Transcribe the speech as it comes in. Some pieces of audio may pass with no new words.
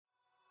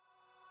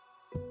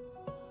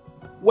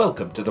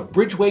Welcome to the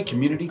Bridgeway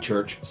Community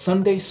Church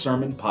Sunday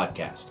Sermon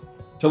Podcast.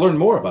 To learn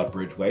more about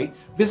Bridgeway,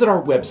 visit our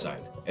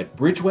website at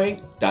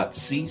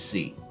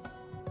bridgeway.cc.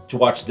 To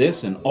watch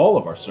this and all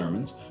of our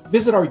sermons,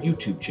 visit our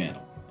YouTube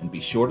channel and be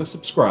sure to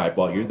subscribe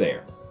while you're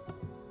there.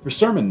 For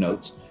sermon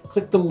notes,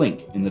 click the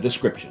link in the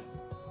description.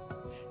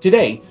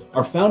 Today,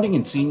 our founding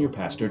and senior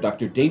pastor,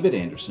 Dr. David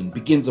Anderson,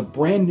 begins a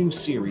brand new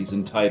series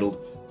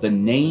entitled The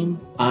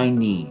Name I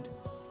Need.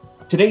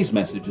 Today's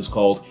message is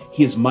called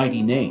His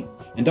Mighty Name,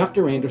 and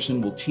Dr. Anderson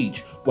will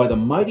teach why the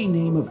mighty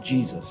name of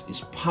Jesus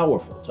is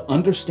powerful to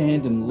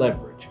understand and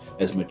leverage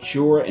as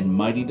mature and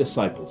mighty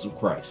disciples of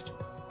Christ.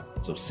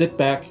 So sit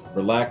back,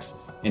 relax,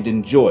 and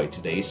enjoy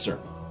today's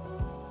sermon.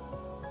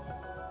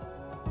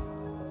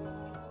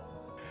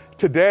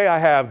 Today I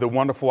have the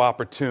wonderful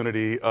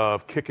opportunity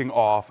of kicking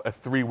off a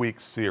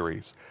 3-week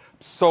series. I'm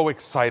so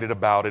excited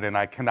about it, and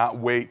I cannot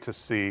wait to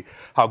see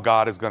how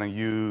God is going to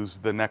use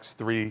the next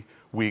 3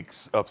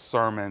 weeks of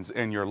sermons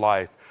in your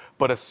life,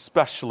 but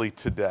especially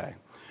today.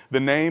 The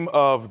name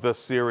of the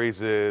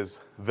series is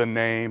The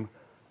Name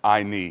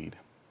I Need.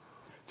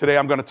 Today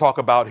I'm going to talk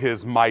about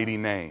His mighty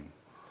name.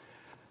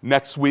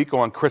 Next week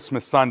on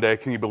Christmas Sunday,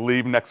 can you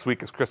believe next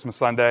week is Christmas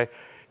Sunday?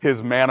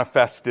 His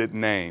manifested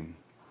name.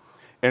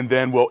 And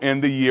then we'll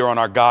end the year on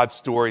our God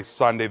Story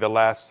Sunday, the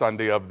last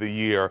Sunday of the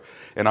year,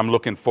 and I'm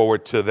looking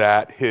forward to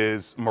that,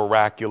 His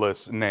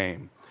miraculous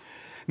name.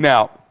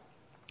 Now,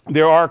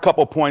 there are a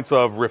couple points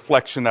of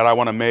reflection that I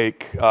want to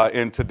make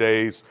in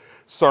today's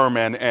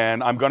sermon,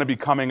 and I'm going to be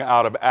coming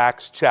out of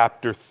Acts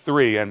chapter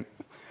 3. And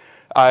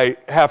I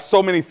have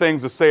so many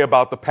things to say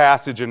about the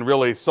passage and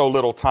really so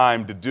little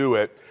time to do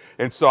it.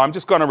 And so I'm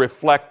just going to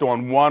reflect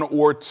on 1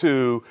 or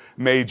 2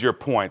 major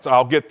points.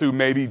 I'll get through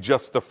maybe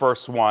just the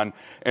first one.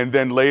 And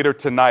then later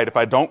tonight, if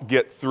I don't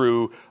get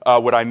through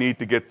what I need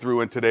to get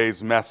through in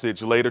today's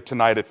message, later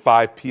tonight at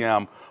 5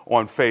 p.m.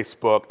 on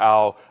Facebook,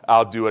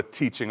 I'll do a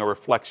teaching, a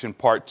reflection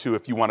part 2.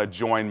 If you want to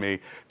join me,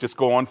 just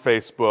go on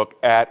Facebook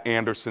at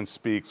Anderson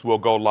Speaks. We'll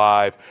go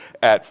live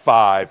at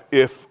 5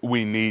 if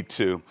we need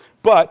to.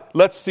 But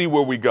let's see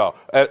where we go.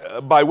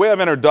 By way of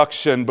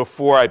introduction,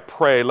 before I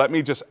pray, let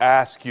me just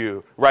ask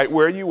you, right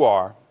where you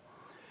are,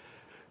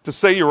 to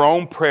say your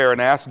own prayer and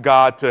ask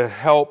God to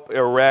help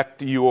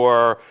erect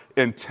your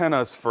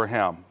antennas for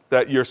Him,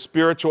 that your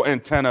spiritual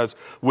antennas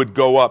would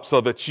go up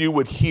so that you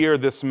would hear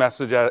this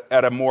message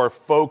at a more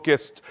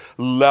focused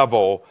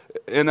level.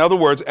 In other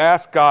words,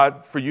 ask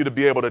God for you to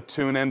be able to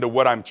tune into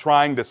what I'm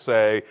trying to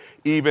say,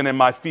 even in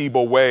my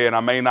feeble way, and I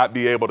may not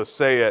be able to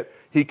say it.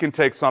 He can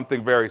take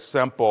something very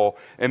simple,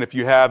 and if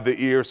you have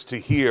the ears to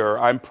hear,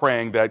 I'm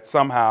praying that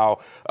somehow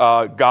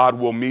God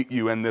will meet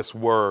you in this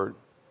word.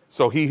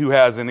 So he who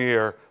has an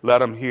ear,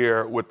 let him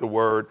hear what the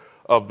word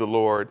of the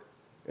Lord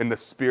and the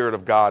Spirit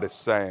of God is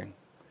saying.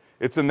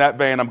 It's in that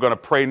vein I'm going to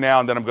pray now,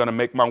 and then I'm going to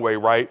make my way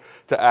right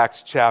to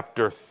Acts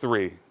chapter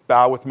 3.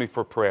 Bow with me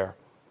for prayer.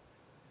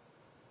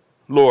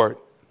 Lord,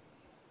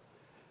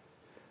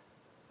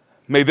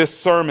 may this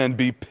sermon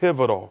be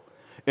pivotal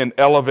in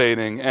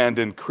elevating and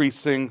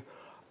increasing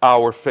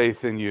our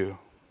faith in you.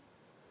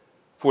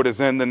 For it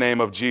is in the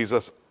name of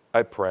Jesus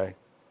I pray.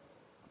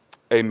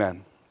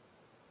 Amen.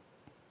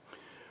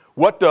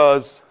 What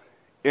does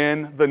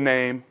 "in the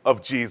name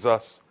of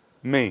Jesus"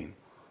 mean?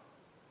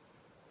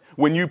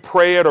 When you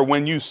pray it or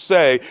when you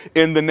say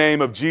 "in the name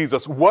of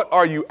Jesus," what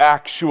are you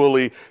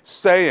actually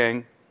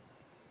saying,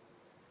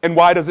 and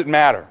why does it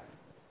matter?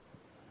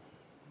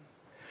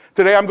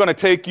 Today I'm going to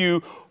take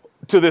you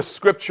to this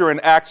scripture in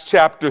Acts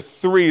chapter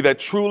 3 that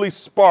truly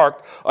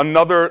sparked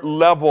another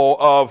level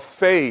of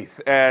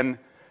faith and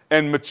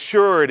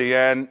maturity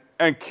and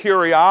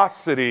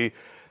curiosity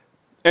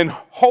and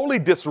holy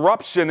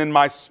disruption in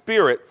my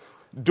spirit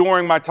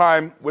during my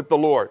time with the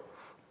Lord.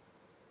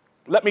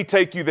 Let me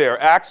take you there.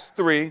 Acts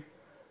 3.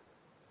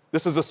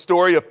 This is a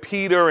story of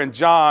Peter and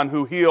John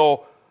who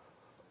heal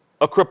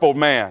a crippled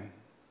man.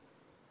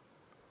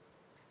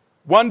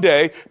 One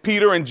day,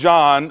 Peter and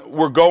John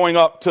were going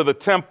up to the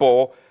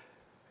temple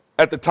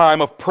at the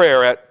time of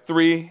prayer at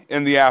 3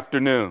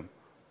 p.m.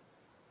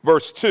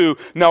 Verse 2,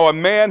 now a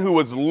man who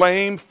was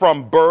lame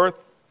from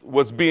birth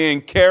was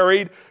being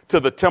carried to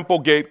the temple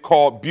gate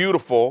called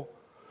Beautiful,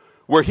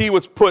 where he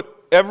was put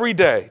every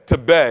day to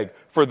beg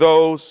from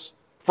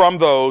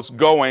those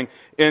going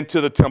into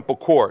the temple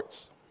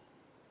courts.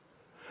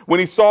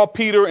 When he saw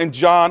Peter and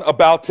John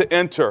about to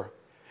enter,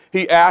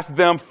 he asked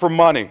them for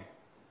money.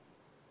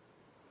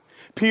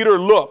 Peter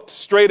looked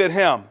straight at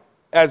him,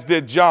 as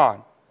did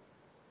John.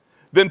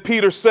 Then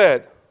Peter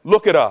said,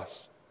 "Look at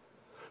us."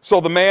 So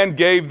the man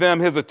gave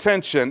them his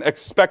attention,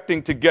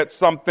 expecting to get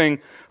something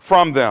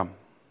from them.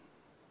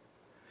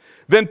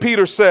 Then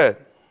Peter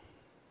said,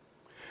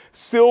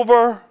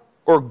 "Silver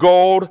or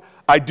gold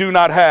I do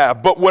not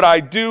have, but what I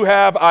do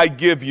have I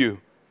give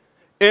you.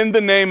 In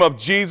the name of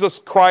Jesus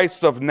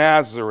Christ of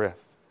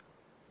Nazareth,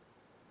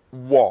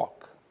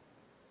 walk."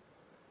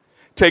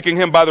 Taking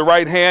him by the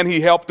right hand, he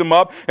helped him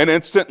up, and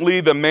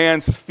instantly the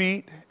man's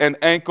feet and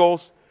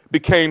ankles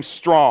became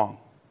strong.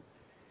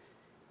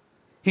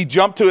 He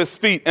jumped to his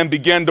feet and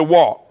began to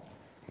walk.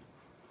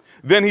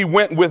 Then he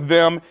went with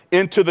them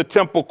into the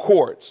temple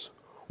courts,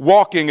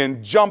 walking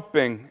and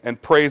jumping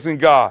and praising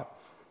God.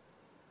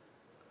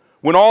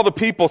 When all the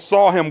people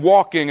saw him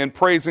walking and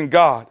praising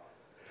God,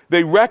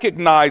 they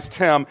recognized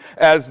him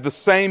as the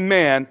same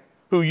man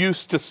who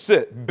used to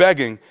sit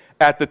begging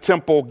at the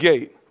temple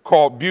gate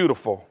called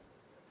Beautiful.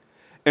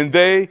 And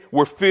they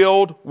were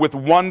filled with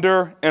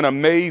wonder and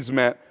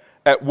amazement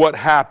at what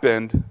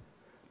happened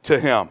to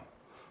him.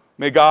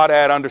 May God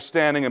add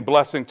understanding and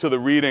blessing to the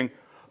reading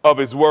of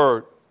his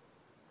word.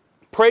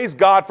 Praise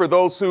God for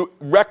those who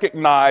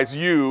recognize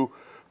you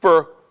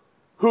for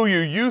who you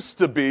used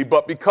to be,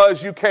 but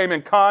because you came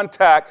in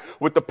contact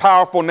with the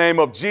powerful name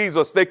of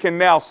Jesus, they can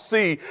now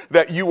see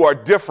that you are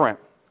different.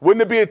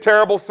 Wouldn't it be a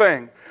terrible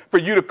thing for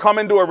you to come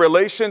into a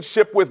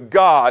relationship with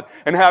God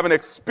and have an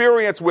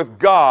experience with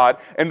God,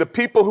 and the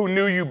people who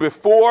knew you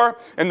before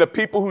and the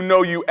people who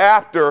know you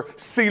after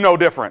see no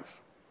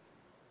difference?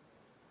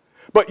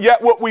 But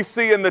yet what we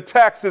see in the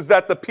text is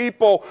that the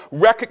people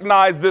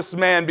recognize this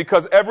man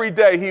because every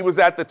day he was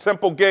at the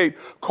temple gate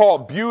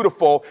called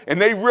Beautiful,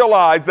 and they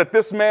realized that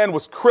this man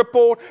was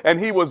crippled and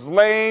he was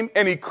lame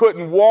and he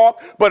couldn't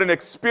walk, but an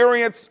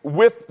experience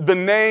with the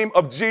name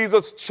of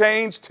Jesus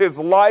changed his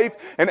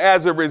life, and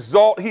as a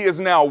result he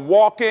is now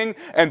walking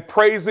and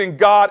praising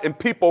God, and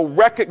people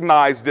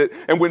recognized it.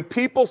 And when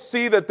people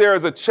see that there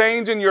is a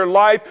change in your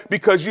life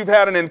because you've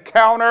had an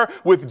encounter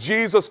with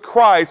Jesus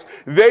Christ,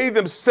 they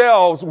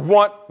themselves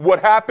want what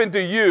happened to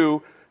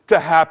you to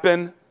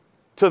happen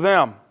to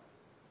them.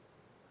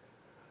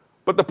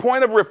 But the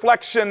point of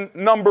reflection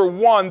number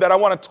one that I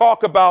want to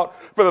talk about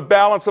for the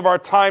balance of our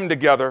time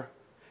together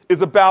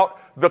is about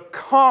the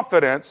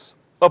confidence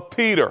of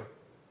Peter.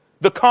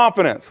 The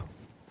confidence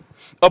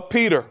of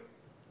Peter.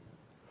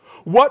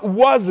 What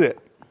was it?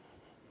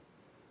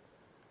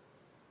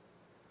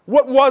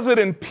 What was it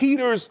in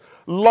Peter's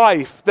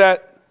life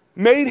that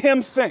made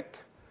him think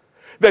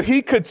that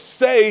he could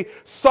say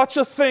such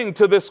a thing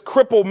to this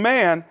crippled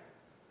man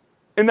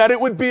and that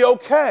it would be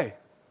okay?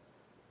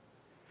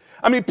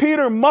 I mean,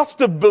 Peter must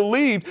have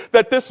believed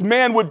that this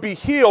man would be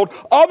healed.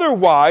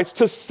 Otherwise,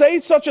 to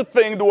say such a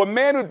thing to a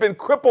man who'd been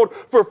crippled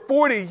for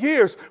 40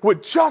 years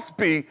would just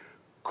be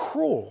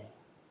cruel.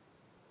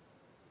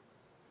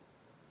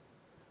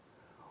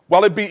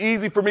 While it'd be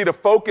easy for me to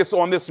focus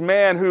on this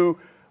man who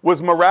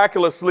was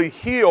miraculously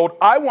healed,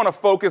 I want to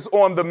focus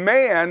on the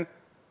man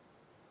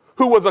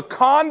who was a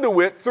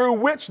conduit through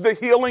which the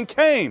healing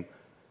came.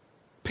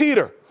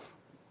 Peter.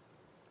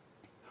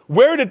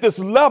 Where did this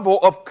level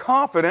of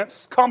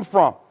confidence come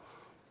from?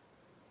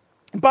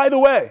 By the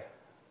way,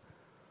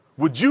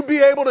 would you be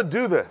able to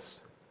do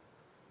this?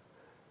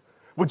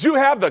 Would you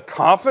have the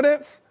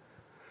confidence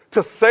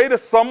to say to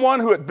someone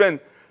who had been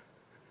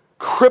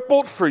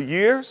crippled for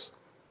years,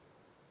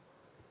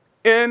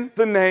 in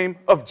the name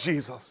of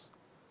Jesus,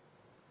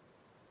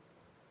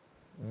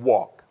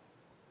 walk?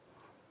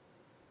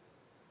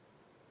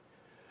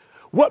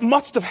 What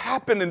must have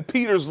happened in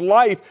Peter's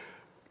life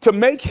to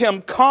make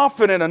him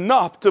confident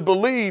enough to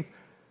believe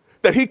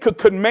that he could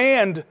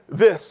command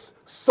this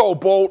so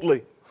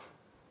boldly?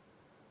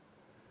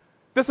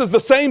 This is the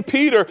same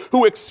Peter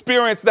who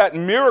experienced that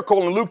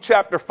miracle in Luke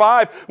chapter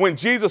 5 when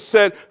Jesus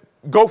said,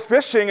 go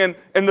fishing, and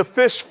the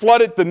fish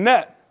flooded the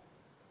net.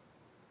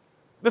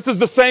 This is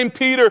the same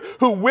Peter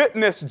who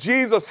witnessed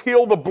Jesus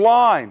heal the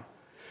blind,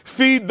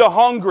 feed the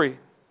hungry,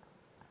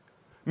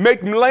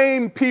 make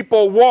lame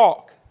people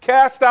walk,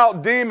 cast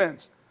out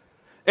demons,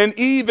 and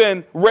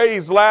even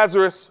raise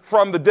Lazarus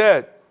from the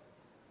dead.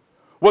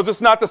 Was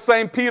this not the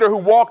same Peter who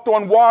walked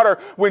on water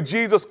when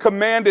Jesus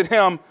commanded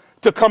him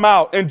to come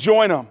out and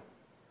join him?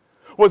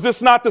 Was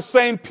this not the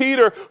same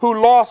Peter who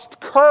lost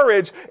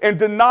courage and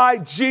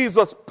denied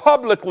Jesus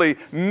publicly,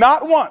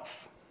 not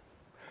once,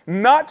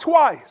 not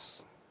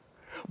twice,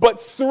 but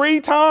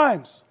 3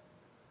 times?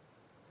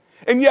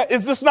 And yet,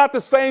 is this not the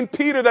same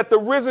Peter that the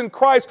risen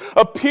Christ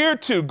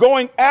appeared to,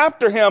 going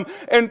after him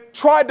and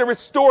tried to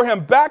restore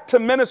him back to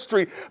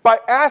ministry by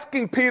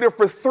asking Peter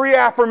for 3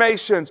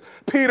 affirmations?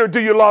 Peter, do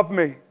you love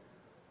me?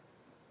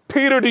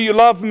 Peter, do you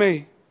love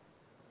me?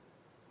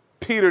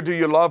 Peter, do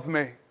you love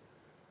me?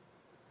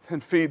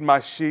 Then feed my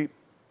sheep.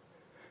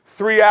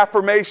 3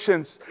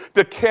 affirmations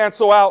to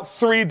cancel out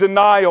 3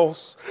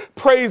 denials.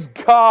 Praise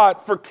God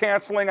for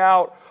canceling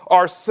out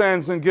our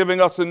sins and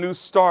giving us a new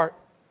start.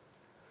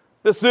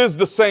 This is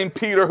the same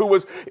Peter who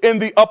was in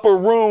the upper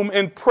room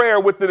in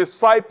prayer with the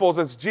disciples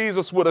as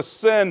Jesus would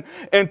ascend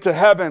into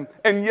heaven.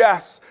 And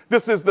yes,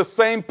 this is the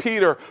same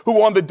Peter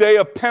who on the day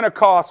of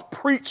Pentecost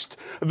preached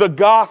the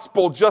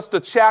gospel just a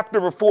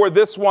chapter before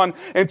this one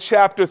in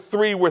chapter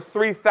 3, where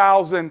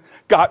 3,000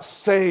 got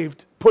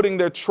saved, putting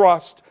their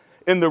trust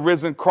in the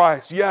risen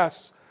Christ.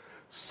 Yes,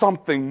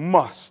 something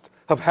must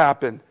have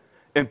happened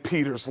in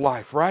Peter's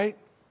life, right?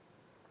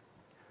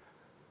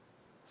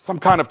 Some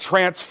kind of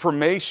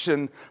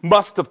transformation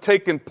must have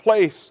taken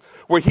place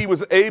where he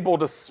was able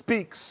to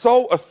speak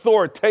so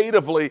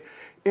authoritatively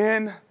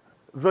in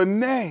the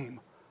name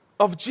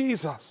of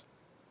Jesus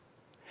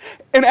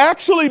and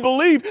actually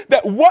believe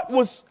that what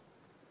was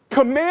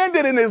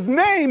commanded in his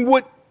name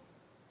would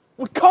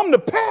would come to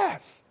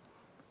pass.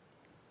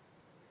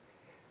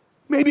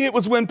 Maybe it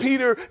was when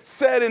Peter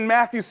said in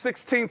Matthew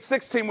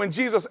 16:16, when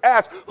Jesus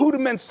asked, "Who do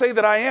men say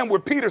that I am?" where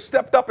Peter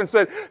stepped up and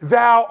said,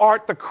 "Thou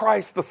art the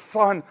Christ, the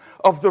Son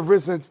of the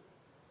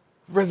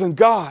risen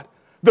God,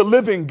 the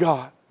living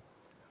God."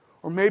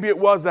 Or maybe it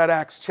was that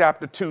Acts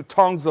chapter 2,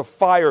 tongues of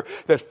fire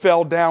that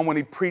fell down when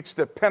he preached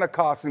at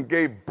Pentecost and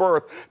gave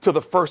birth to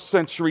the first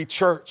century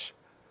church.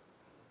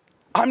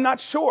 I'm not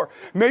sure.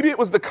 Maybe it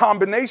was the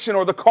combination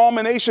or the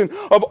culmination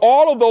of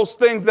all of those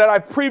things that I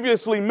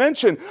previously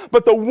mentioned.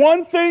 But the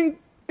one thing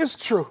is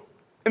true,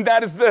 and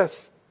that is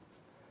this: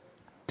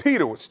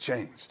 Peter was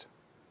changed.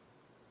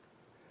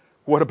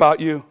 What about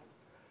you?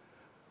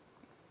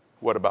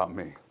 What about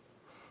me?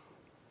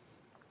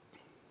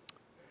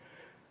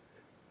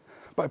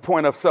 By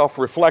point of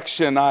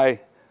self-reflection,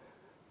 I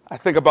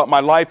think about my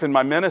life and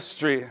my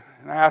ministry,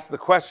 and I ask the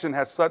question,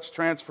 has such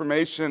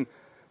transformation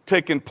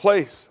taken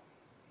place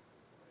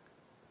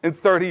in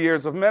 30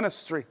 years of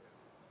ministry?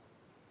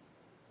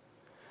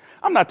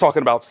 I'm not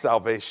talking about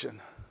salvation.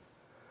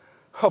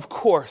 Of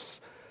course,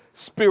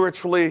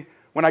 spiritually,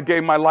 when I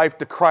gave my life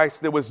to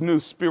Christ, there was new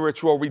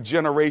spiritual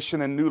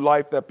regeneration and new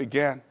life that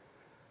began.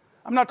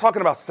 I'm not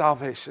talking about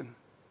salvation.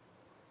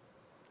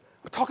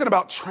 I'm talking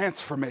about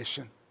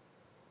transformation.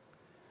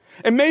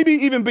 And maybe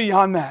even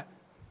beyond that.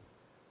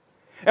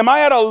 Am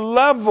I at a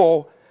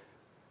level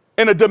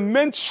in a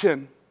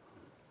dimension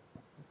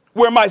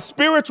where my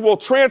spiritual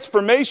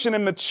transformation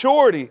and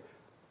maturity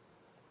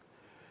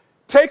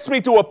takes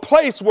me to a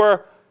place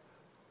where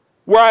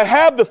I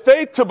have the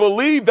faith to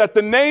believe that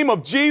the name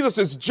of Jesus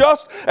is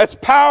just as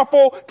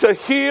powerful to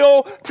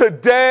heal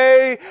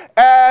today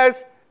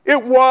as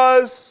it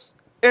was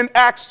in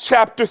Acts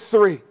chapter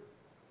 3?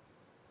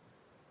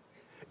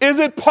 Is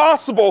it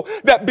possible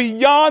that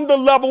beyond the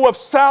level of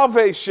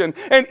salvation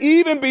and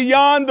even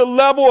beyond the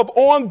level of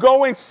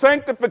ongoing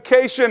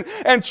sanctification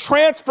and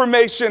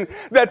transformation,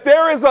 that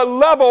there is a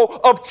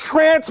level of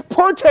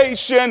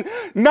transportation,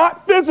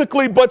 not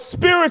physically but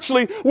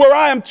spiritually, where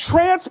I am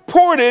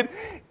transported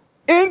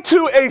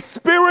into a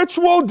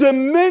spiritual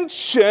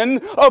dimension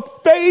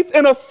of faith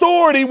and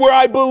authority where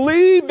I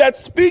believe that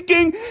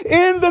speaking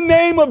in the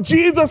name of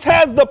Jesus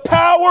has the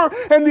power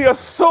and the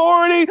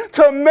authority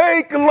to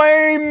make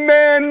lame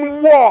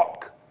men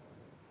walk?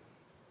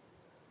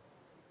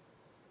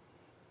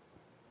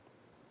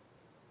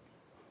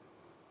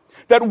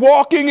 That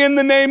walking in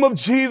the name of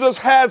Jesus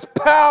has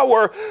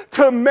power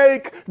to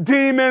make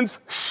demons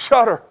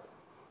shudder.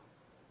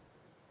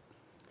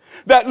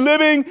 That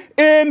living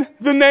in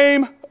the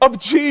name of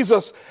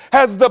Jesus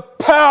has the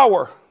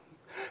power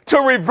to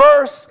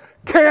reverse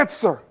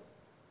cancer.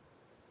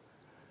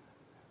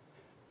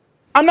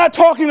 I'm not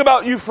talking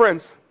about you,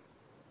 friends.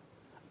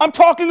 I'm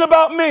talking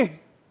about me.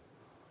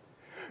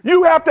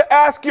 You have to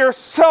ask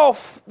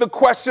yourself the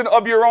question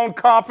of your own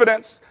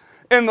confidence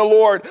in the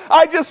Lord.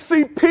 I just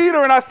see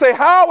Peter and I say,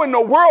 how in the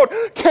world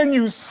can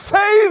you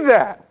say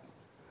that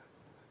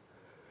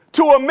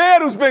to a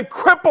man who's been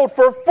crippled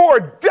for 4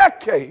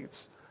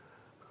 decades?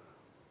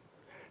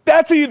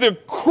 That's either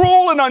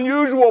cruel and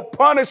unusual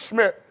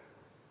punishment,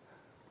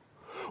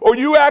 or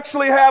you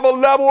actually have a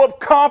level of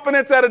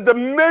confidence at a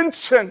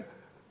dimension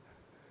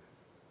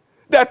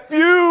that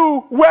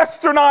few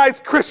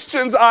westernized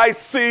Christians I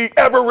see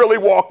ever really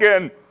walk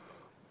in.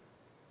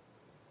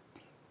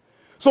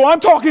 So I'm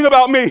talking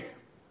about me.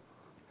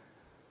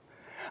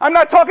 I'm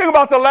not talking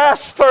about the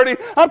last 30.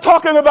 I'm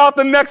talking about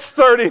the next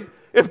 30,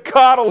 if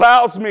God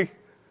allows me.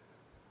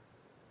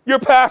 Your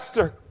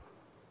pastor,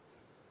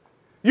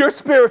 your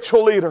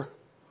spiritual leader,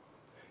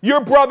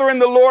 your brother in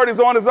the Lord is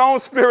on his own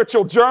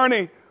spiritual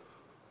journey.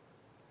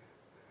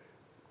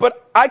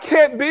 But I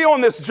can't be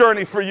on this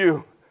journey for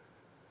you.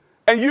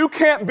 And you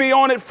can't be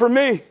on it for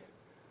me.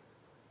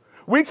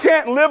 We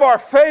can't live our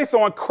faith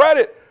on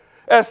credit,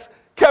 as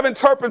Kevin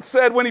Turpin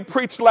said when he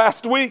preached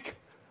last week.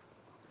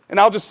 And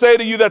I'll just say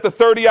to you that the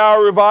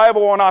 30-hour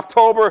revival on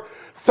October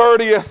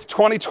 30th,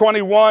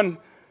 2021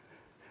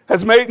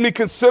 has made me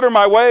consider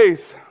my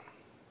ways.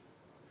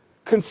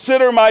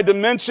 Consider my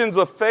dimensions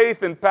of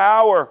faith and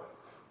power.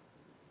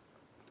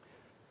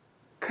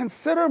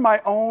 Consider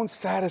my own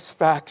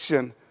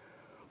satisfaction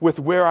with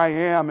where I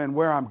am and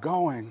where I'm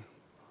going.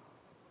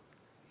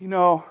 You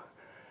know,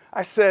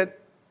 I said,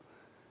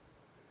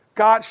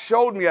 God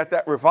showed me at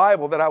that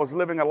revival that I was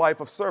living a life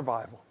of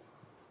survival,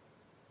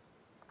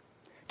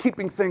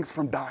 keeping things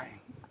from dying.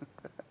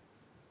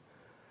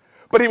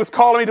 But he was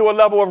calling me to a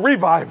level of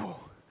revival,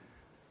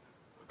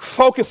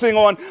 focusing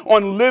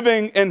on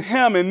living in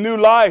him in new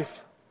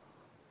life.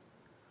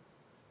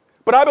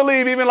 But I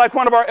believe, even like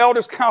one of our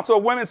elders' council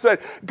of women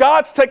said,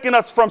 God's taking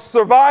us from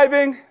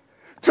surviving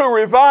to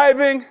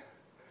reviving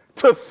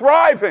to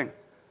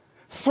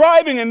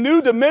thriving in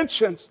new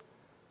dimensions.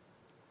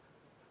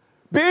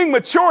 Being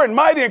mature and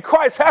mighty in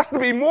Christ has to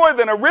be more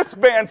than a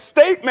wristband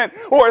statement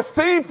or a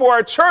theme for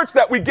our church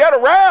that we get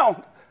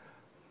around.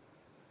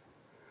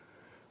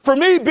 For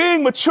me,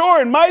 being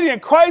mature and mighty in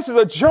Christ is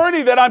a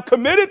journey that I'm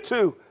committed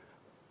to.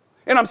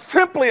 And I'm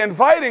simply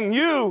inviting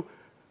you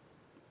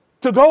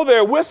to go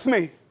there with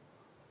me.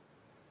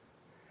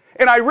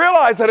 And I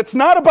realize that it's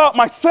not about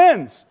my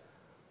sins.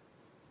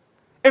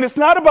 And it's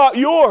not about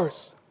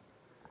yours.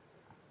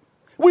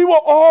 We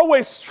will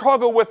always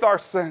struggle with our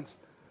sins.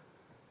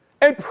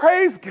 And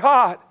praise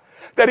God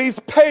that he's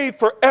paid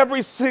for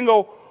every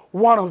single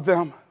one of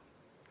them.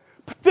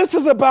 But this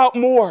is about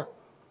more.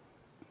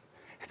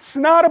 It's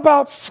not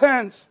about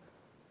sins.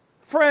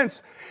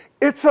 Friends,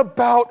 it's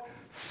about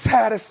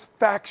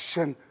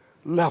satisfaction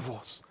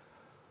levels.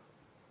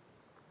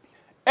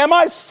 Am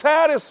I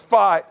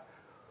satisfied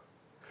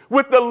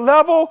with the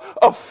level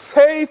of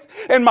faith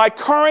in my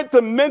current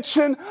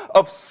dimension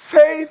of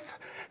safe,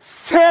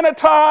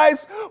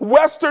 sanitized,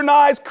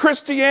 westernized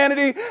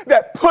Christianity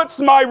that puts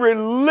my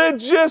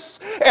religious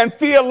and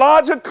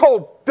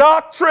theological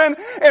doctrine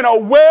in a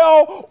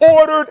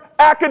well-ordered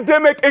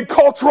academic and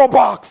cultural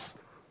box?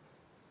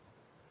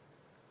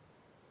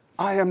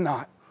 I am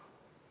not.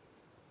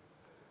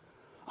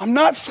 I'm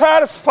not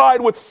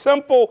satisfied with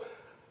simple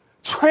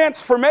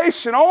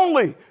transformation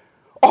only,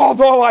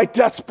 although I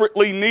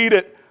desperately need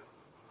it.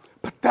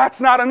 But that's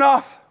not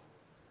enough.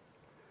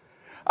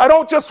 I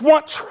don't just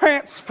want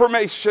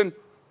transformation.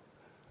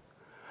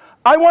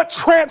 I want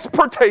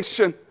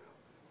transportation.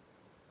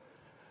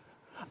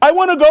 I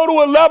want to go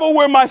to a level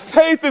where my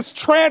faith is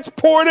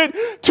transported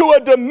to a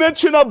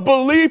dimension of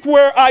belief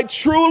where I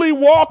truly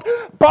walk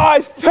by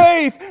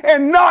faith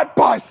and not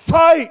by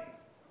sight.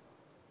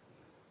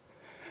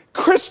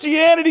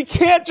 Christianity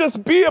can't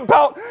just be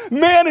about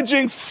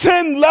managing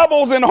sin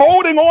levels and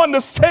holding on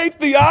to safe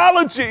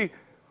theology.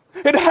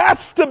 It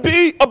has to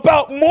be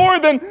about more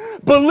than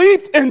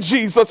belief in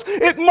Jesus.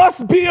 It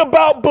must be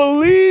about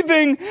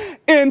believing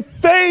in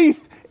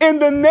faith in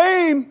the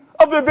name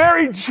of the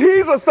very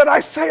Jesus that I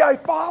say I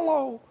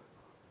follow.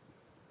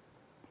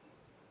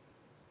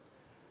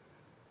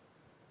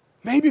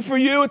 Maybe for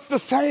you it's the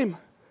same.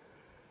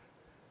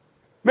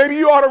 Maybe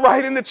you ought to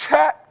write in the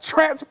chat,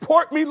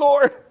 transport me,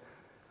 Lord.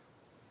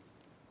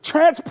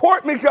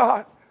 Transport me,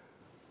 God.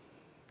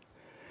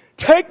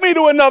 Take me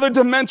to another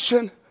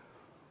dimension.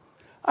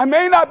 I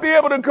may not be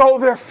able to go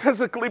there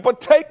physically, but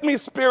take me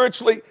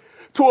spiritually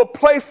to a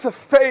place of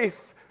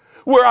faith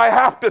where I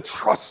have to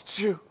trust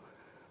you.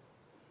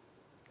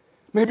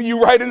 Maybe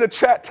you write in the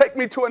chat, take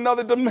me to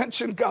another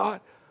dimension,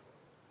 God.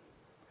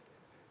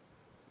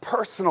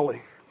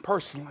 Personally,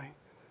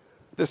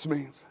 this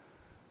means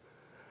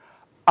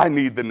I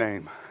need the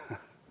name.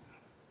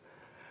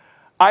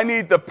 I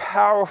need the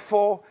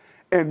powerful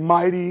and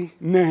mighty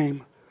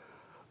name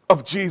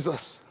of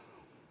Jesus.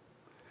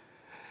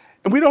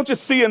 And we don't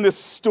just see in this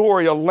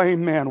story a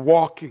lame man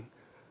walking.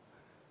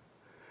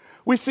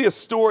 We see a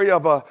story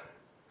of a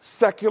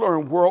secular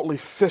and worldly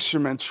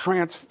fisherman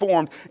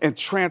transformed and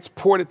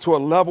transported to a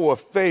level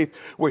of faith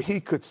where he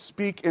could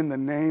speak in the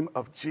name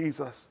of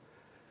Jesus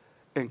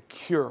and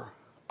cure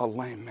a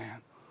lame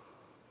man.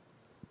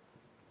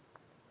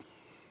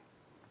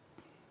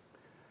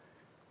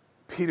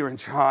 Peter and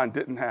John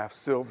didn't have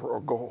silver or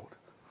gold,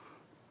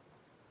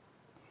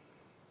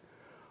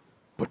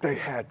 but they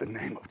had the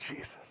name of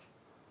Jesus.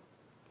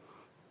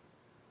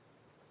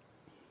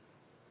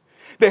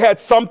 They had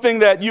something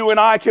that you and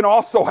I can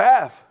also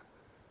have.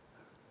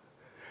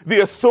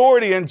 The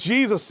authority in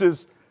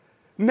Jesus'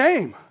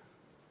 name.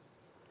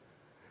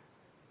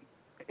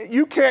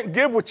 You can't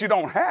give what you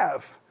don't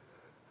have.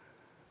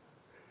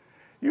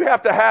 You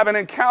have to have an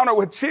encounter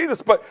with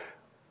Jesus, but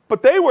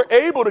they were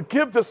able to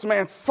give this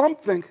man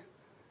something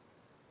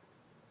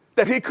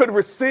that he could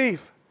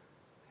receive.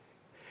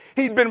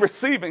 He'd been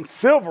receiving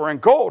silver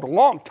and gold a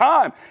long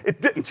time.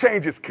 It didn't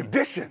change his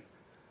condition.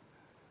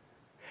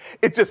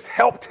 It just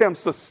helped him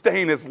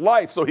sustain his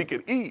life so he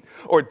could eat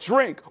or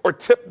drink or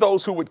tip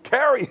those who would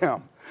carry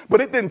him. But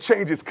it didn't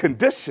change his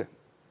condition.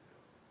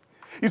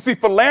 You see,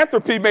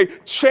 philanthropy may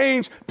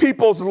change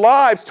people's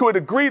lives to a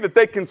degree that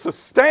they can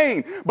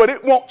sustain, but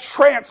it won't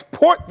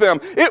transport them.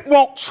 It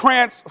won't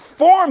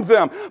transform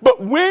them.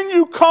 But when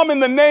you come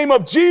in the name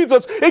of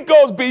Jesus, it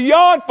goes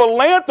beyond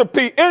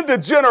philanthropy into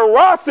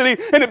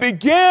generosity, and it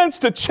begins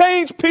to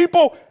change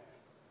people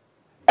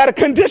at a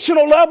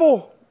conditional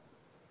level.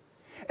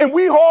 And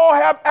we all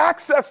have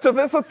access to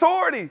this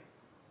authority.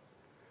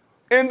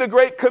 In the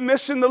Great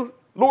Commission, the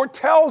Lord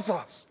tells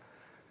us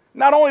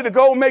not only to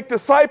go make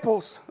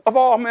disciples of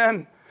all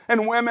men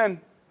and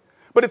women,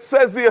 but it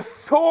says the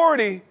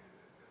authority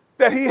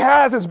that he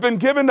has been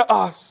given to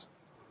us.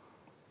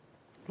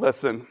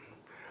 Listen,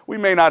 we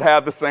may not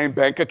have the same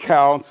bank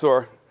accounts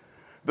or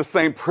the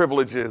same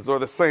privileges or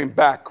the same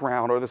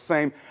background or the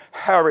same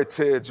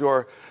heritage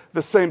or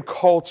the same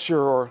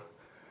culture or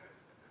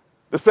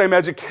the same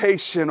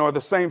education or the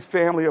same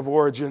family of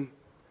origin.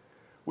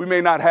 We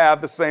may not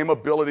have the same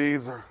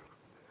abilities or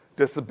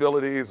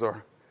disabilities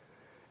or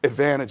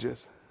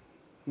advantages.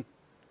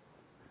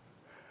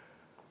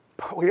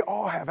 But we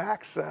all have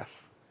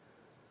access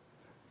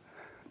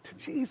to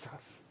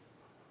Jesus.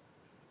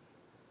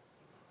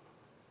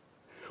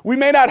 We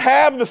may not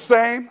have the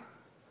same,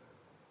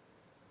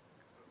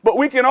 but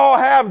we can all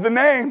have the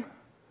name.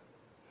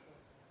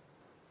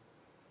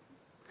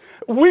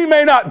 We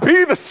may not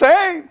be the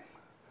same,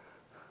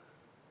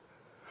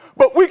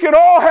 But we can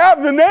all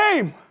have the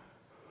name.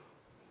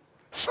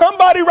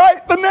 Somebody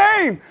write the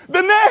name,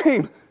 the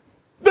name,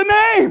 the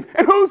name.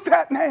 And who's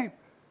that name?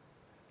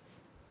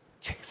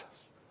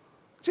 Jesus,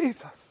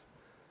 Jesus,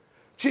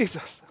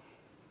 Jesus.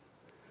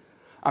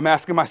 I'm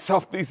asking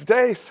myself these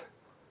days,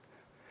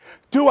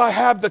 do I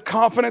have the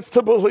confidence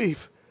to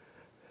believe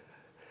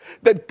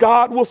that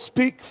God will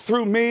speak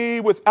through me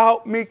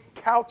without me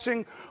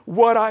couching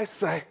what I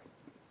say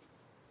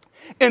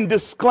in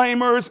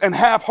disclaimers and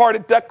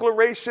half-hearted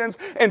declarations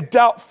and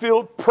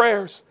doubt-filled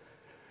prayers?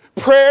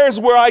 Prayers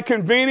where I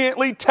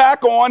conveniently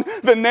tack on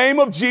the name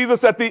of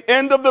Jesus at the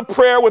end of the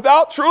prayer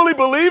without truly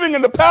believing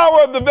in the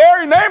power of the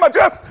very name I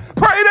just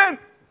prayed in.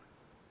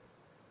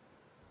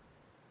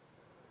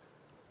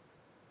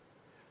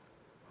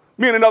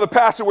 Me and another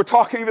pastor were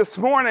talking this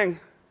morning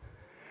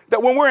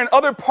that when we're in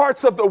other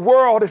parts of the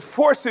world, it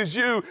forces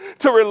you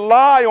to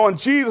rely on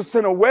Jesus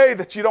in a way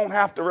that you don't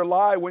have to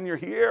rely when you're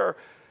here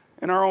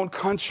in our own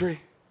country.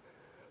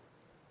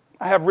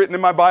 I have written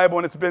in my Bible,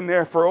 and it's been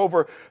there for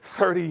over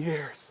 30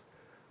 years.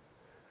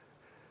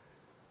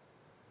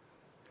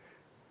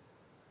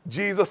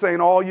 Jesus ain't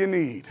all you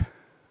need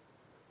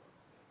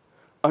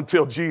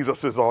until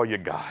Jesus is all you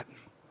got.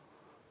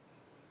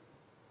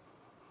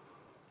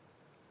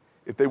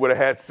 If they would have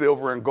had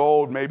silver and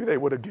gold, maybe they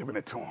would have given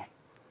it to him.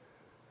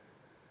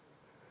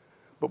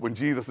 But when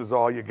Jesus is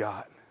all you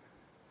got,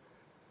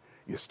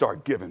 you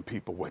start giving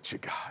people what you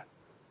got.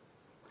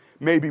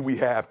 Maybe we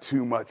have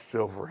too much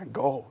silver and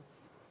gold.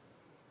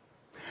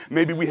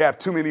 Maybe we have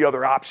too many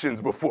other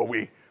options before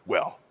we,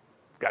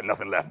 got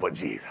nothing left but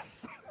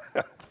Jesus.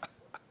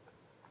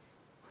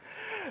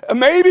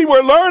 Maybe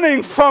we're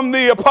learning from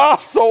the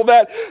apostle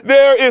that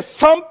there is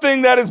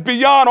something that is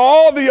beyond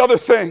all the other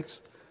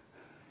things.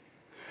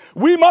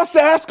 We must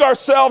ask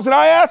ourselves, and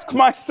I ask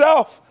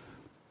myself,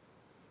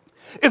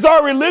 is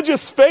our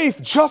religious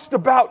faith just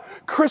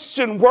about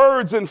Christian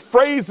words and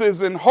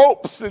phrases and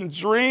hopes and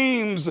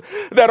dreams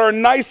that are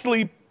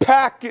nicely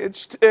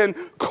packaged in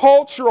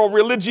cultural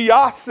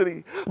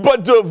religiosity,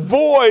 but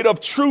devoid of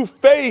true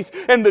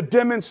faith and the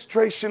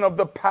demonstration of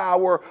the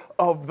power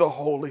of the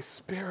Holy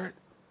Spirit?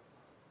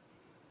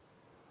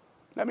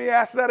 Let me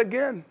ask that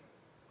again.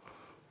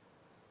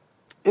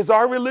 Is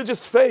our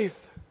religious faith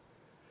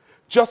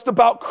just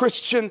about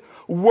Christian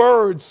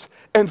words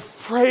and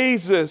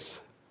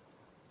phrases,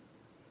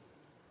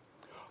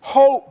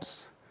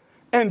 hopes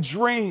and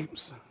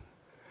dreams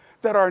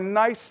that are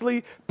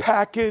nicely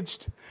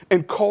packaged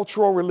in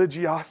cultural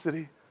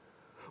religiosity,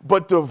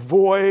 but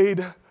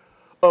devoid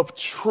of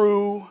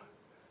true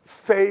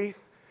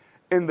faith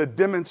in the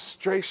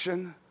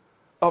demonstration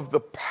of the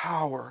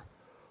power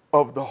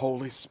of the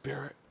Holy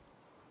Spirit?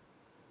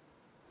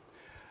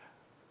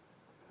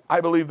 I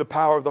believe the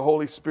power of the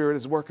Holy Spirit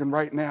is working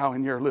right now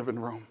in your living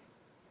room,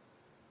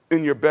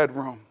 in your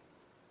bedroom,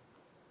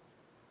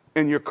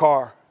 in your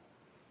car,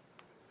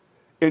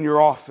 in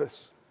your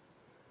office,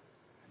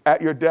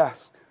 at your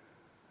desk,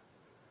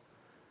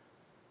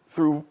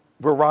 through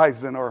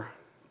Verizon or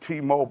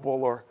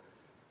T-Mobile or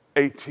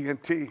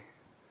AT&T,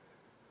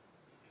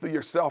 through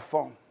your cell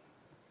phone.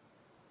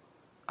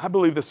 I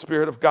believe the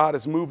Spirit of God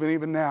is moving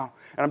even now.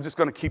 And I'm just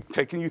going to keep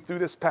taking you through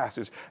this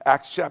passage.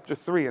 Acts chapter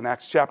 3 and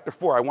Acts chapter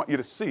 4. I want you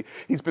to see.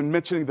 He's been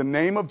mentioning the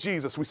name of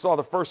Jesus. We saw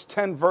the first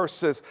 10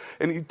 verses,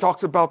 and he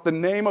talks about the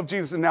name of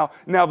Jesus. And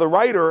now the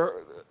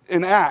writer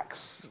in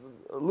Acts,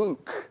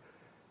 Luke,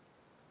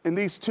 in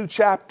these 2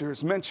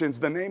 chapters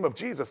mentions the name of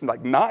Jesus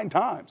like 9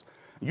 times.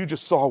 You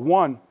just saw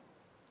one.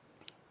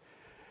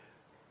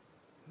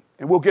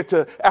 And we'll get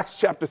to Acts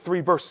chapter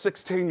 3, verse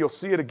 16. You'll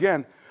see it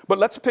again. But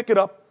let's pick it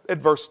up at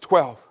verse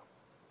 12.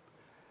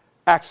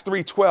 Acts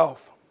 3:12.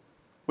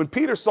 When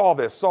Peter saw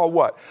this, saw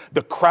what?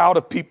 The crowd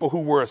of people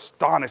who were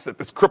astonished that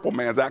this crippled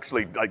man's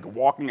actually like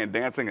walking and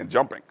dancing and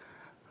jumping.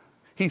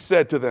 He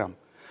said to them,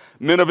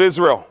 "Men of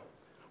Israel,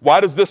 why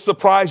does this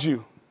surprise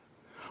you?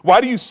 Why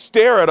do you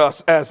stare at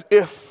us as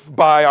if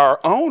by our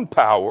own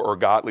power or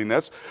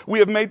godliness we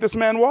have made this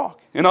man walk?"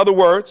 In other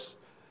words,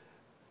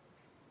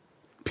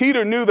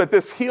 Peter knew that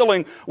this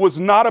healing was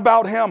not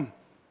about him.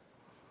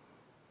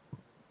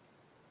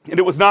 And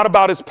it was not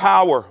about his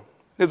power,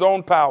 his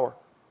own power.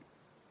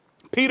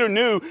 Peter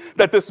knew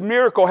that this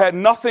miracle had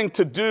nothing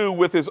to do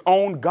with his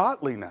own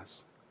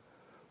godliness.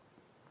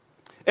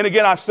 And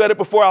again, I've said it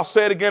before, I'll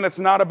say it again, it's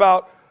not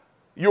about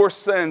your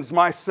sins,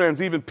 my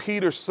sins, even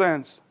Peter's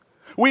sins.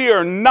 We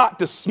are not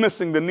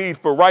dismissing the need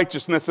for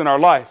righteousness in our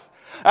life.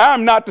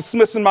 I'm not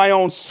dismissing my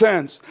own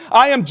sins.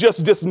 I am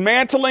just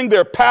dismantling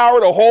their power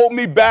to hold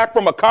me back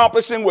from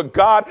accomplishing what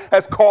God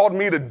has called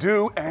me to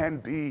do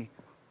and be.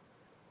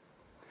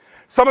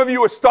 Some of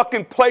you are stuck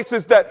in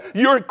places that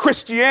your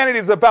Christianity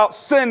is about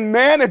sin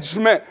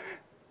management.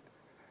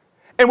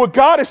 And what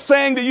God is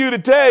saying to you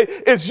today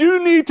is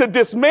you need to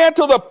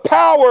dismantle the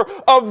power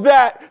of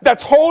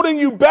that's holding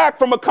you back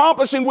from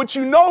accomplishing what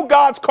you know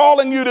God's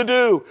calling you to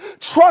do.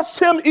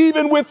 Trust Him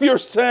even with your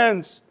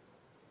sins.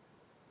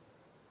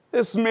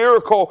 This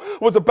miracle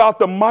was about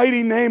the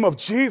mighty name of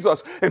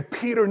Jesus, and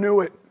Peter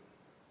knew it.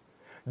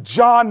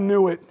 John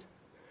knew it.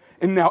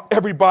 And now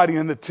everybody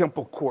in the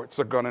temple courts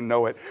are going to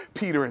know it.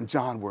 Peter and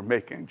John were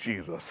making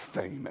Jesus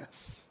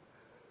famous.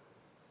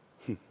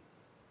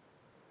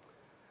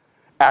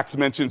 Acts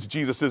mentions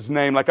Jesus'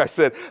 name, like I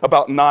said,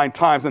 about 9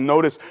 times. And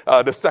notice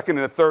the second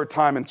and the third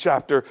time in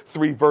chapter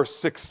 3, verse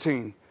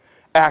 16.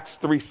 Acts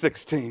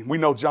 3:16. We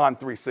know John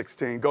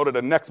 3:16. Go to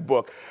the next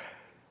book.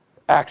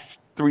 Acts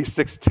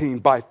 3:16.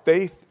 By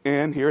faith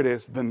in, here it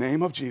is, the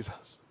name of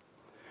Jesus.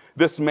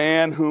 This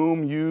man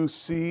whom you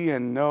see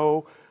and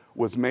know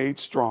was made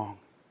strong.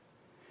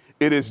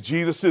 It is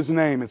Jesus'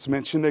 name, it's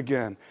mentioned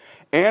again.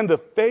 And the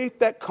faith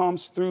that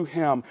comes through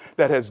him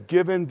that has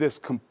given this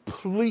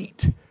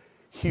complete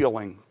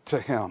healing to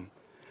him,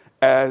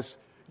 as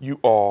you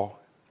all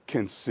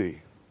can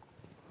see.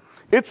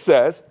 It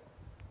says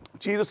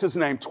Jesus'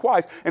 name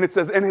twice, and it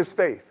says in his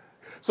faith.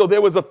 So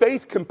there was a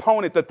faith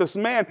component that this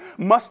man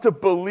must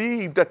have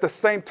believed at the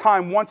same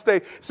time. Once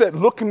they said,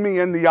 look me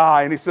in the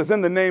eye, and he says,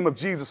 in the name of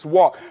Jesus,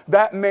 walk.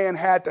 That man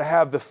had to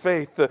have the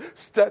faith to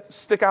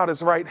stick out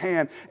his right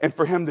hand and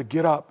for him to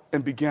get up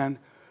and begin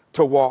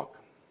to walk.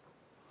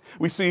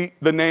 We see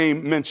the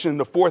name mentioned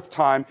the 4th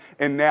time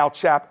in now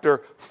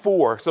chapter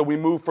 4. So we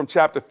move from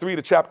chapter 3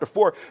 to chapter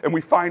 4, and we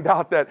find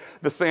out that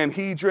the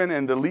Sanhedrin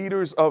and the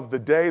leaders of the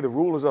day, the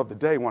rulers of the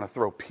day, want to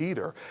throw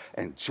Peter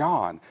and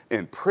John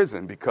in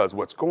prison because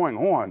what's going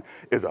on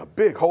is a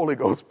big Holy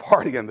Ghost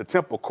party in the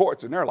temple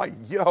courts. And they're like,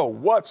 yo,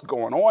 what's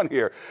going on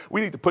here? We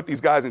need to put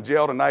these guys in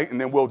jail tonight,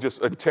 and then we'll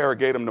just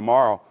interrogate them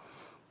tomorrow.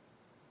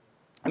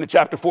 And in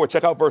chapter 4,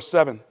 check out verse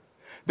 7.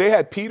 They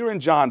had Peter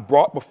and John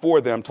brought before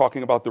them,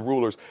 talking about the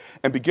rulers,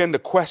 and began to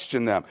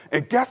question them.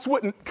 And guess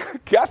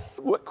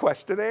what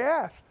question they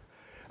asked?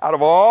 Out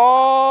of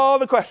all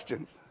the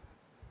questions,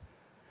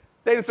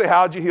 they didn't say,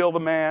 how'd you heal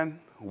the man?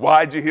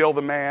 Why'd you heal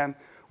the man?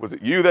 Was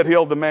it you that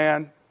healed the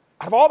man?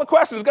 Out of all the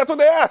questions, guess what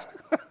they asked?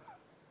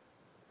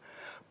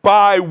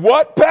 By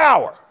what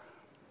power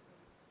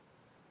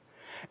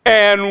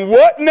and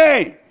what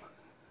name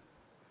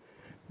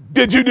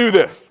did you do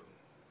this?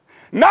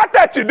 Not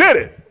that you did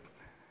it.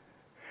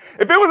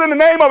 If it was in the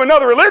name of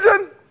another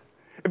religion,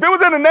 if it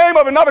was in the name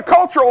of another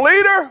cultural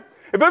leader,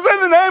 if it was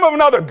in the name of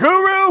another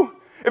guru,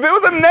 if it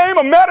was in the name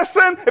of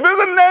medicine, if it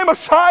was in the name of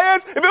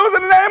science, if it was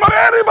in the name of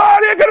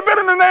anybody, it could have been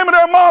in the name of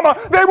their mama,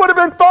 they would have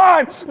been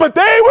fine. But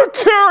they were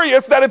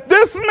curious that if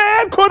this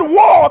man could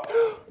walk,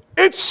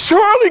 it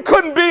surely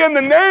couldn't be in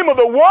the name of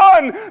the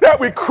one that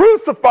we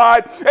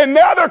crucified. And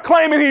now they're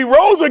claiming he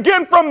rose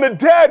again from the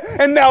dead.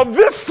 And now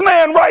this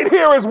man right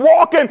here is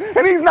walking,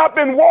 and he's not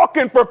been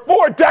walking for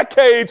 4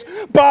 decades.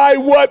 By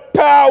what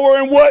power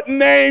and what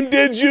name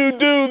did you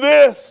do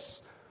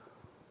this?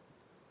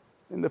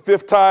 And the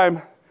 5th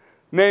time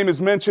name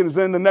is mentioned is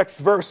in the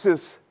next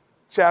verses,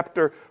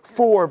 chapter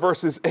 4,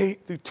 verses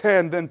 8 through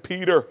 10. Then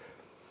Peter,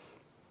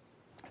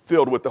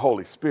 filled with the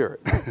Holy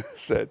Spirit,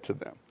 said to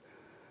them,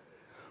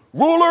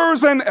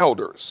 rulers and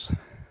elders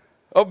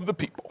of the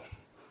people,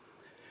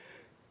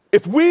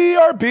 if we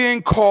are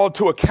being called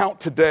to account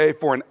today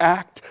for an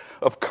act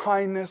of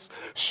kindness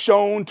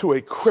shown to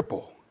a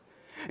cripple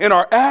and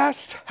are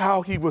asked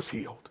how he was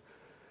healed,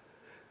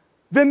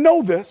 then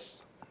know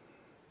this,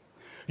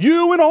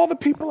 you and all the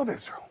people of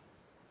Israel,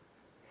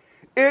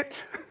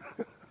 it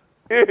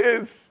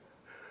is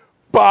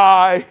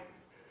by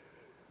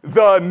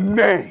the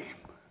name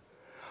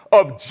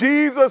of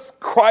Jesus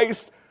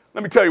Christ.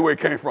 Let me tell you where it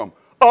came from.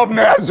 Of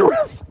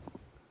Nazareth,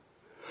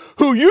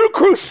 who you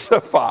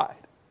crucified,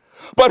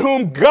 but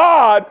whom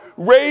God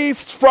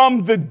raised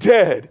from the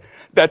dead,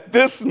 that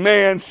this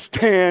man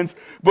stands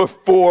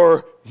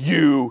before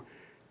you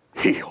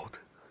healed.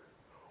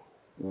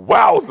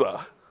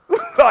 Wowza.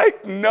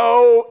 Like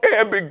no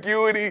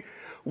ambiguity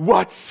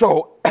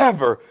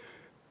whatsoever.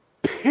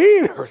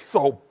 Peter,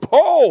 so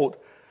bold.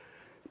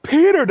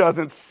 Peter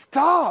doesn't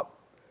stop.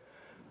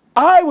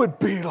 I would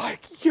be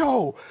like,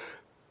 yo,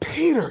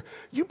 Peter,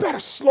 you better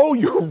slow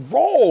your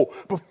roll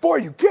before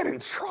you get in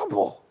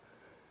trouble.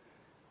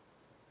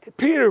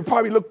 Peter would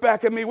probably look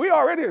back at me. We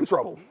already in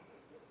trouble.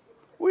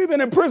 We've been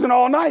in prison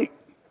all night.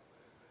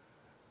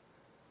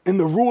 And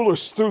the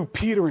rulers threw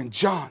Peter and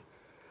John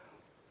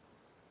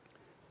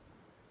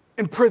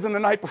in prison the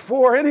night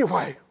before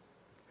anyway.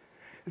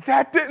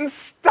 That didn't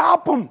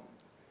stop them.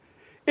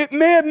 It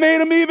may have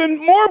made them even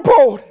more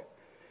bold.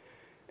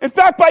 In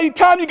fact, by the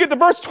time you get to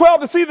verse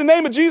 12 to see the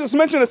name of Jesus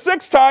mentioned a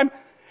 6th time,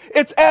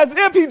 it's as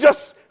if he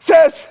just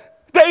says,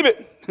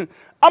 David,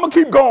 I'm going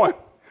to keep going.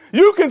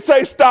 You can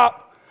say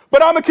stop,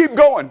 but I'm going to keep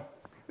going.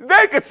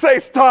 They could say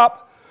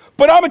stop,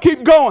 but I'm going to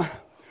keep going.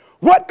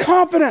 What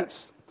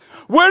confidence?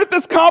 Where did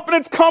this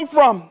confidence come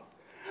from?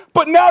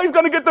 But now he's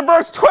going to get to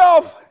verse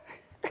 12,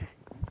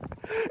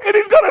 and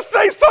he's going to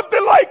say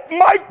something like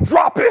mic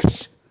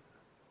drop-ish.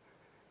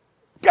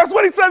 Guess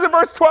what he says in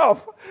verse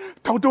 12?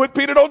 Don't do it,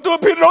 Peter. Don't do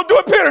it, Peter. Don't do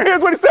it, Peter.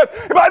 Here's what he says.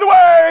 And by the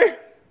way,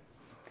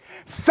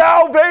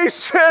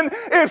 salvation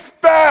is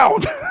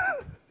found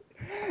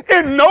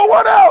in no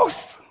one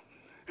else,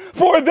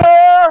 for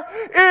there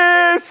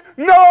is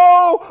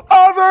no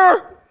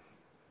other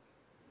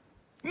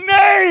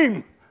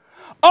name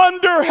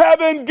under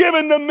heaven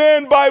given to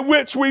men by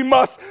which we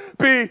must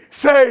be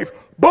saved.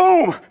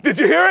 Boom. Did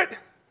you hear it?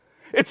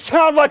 It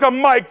sounds like a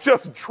mic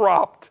just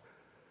dropped.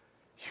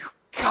 You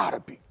gotta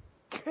be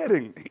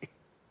kidding me.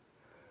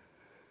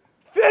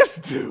 This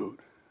dude.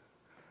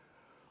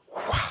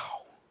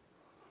 Wow.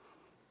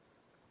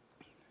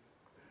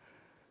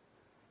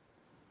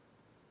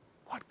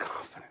 What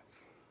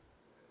confidence.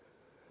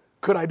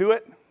 Could I do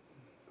it?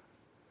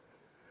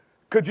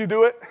 Could you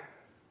do it?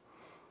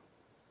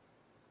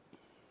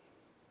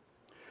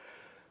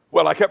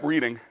 Well, I kept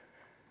reading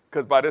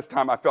because by this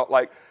time I felt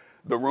like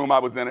the room I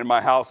was in my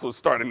house was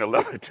starting to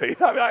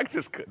levitate. I mean, I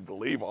just couldn't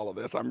believe all of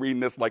this. I'm reading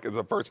this like it's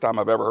the first time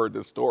I've ever heard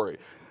this story.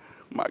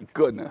 My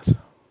goodness.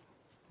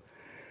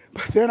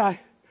 But then I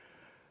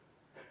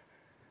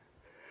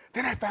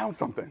found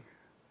something.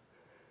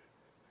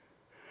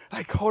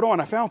 Like, hold on,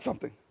 I found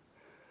something.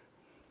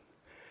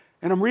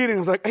 And I'm reading, I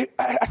was like, hey,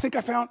 I think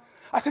I found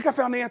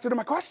the answer to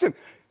my question.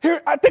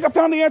 Here, I think I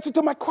found the answer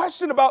to my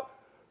question about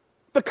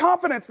the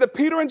confidence that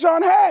Peter and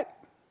John had.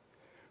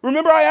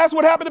 Remember I asked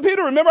what happened to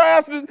Peter? Remember I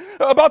asked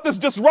about this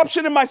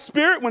disruption in my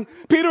spirit when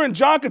Peter and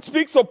John could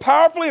speak so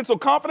powerfully and so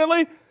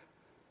confidently?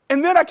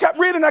 And then I kept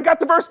reading, I got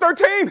to verse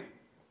 13.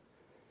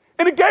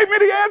 And it gave me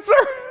the answer.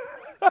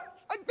 I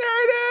was like,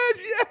 there it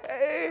is,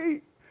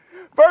 yay.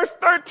 Verse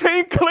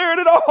 13 cleared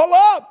it all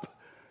up.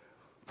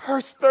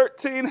 Verse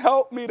 13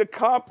 helped me to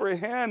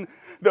comprehend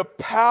the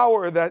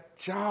power that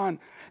John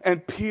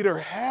and Peter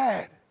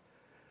had.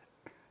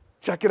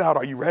 Check it out.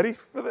 Are you ready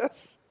for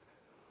this?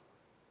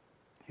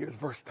 Here's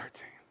verse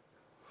 13.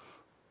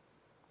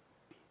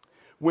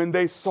 When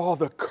they saw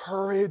the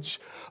courage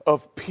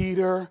of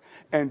Peter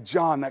and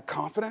John, that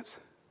confidence,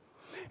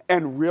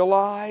 and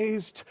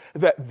realized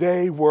that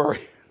they were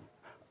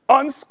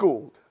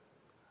unschooled,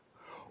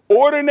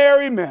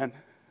 ordinary men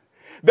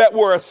that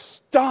were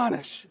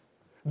astonished.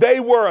 They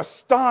were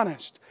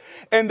astonished.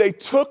 And they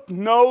took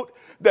note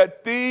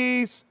that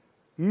these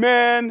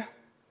men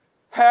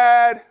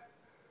had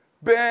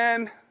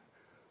been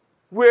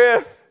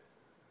with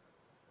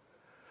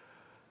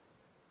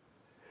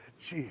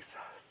Jesus.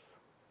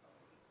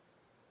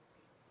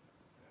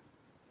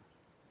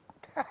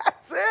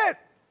 That's it.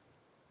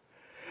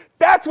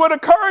 That's where the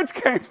courage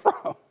came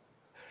from.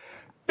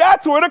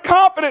 That's where the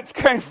confidence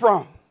came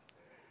from.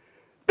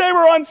 They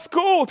were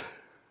unschooled,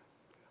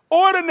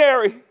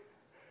 ordinary.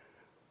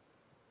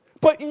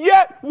 But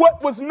yet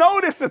what was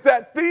noticed is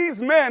that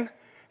these men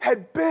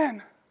had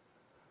been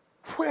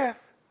with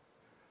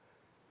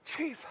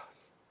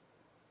Jesus.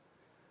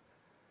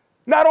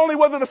 Not only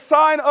was it a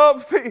sign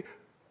of the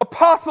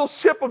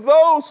apostleship of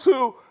those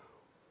who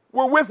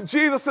were with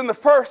Jesus in the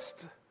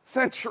first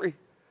century,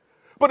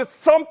 but it's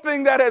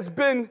something that has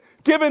been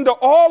given to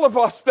all of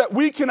us that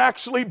we can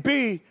actually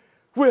be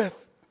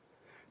with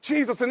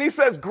Jesus. And he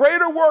says,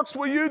 greater works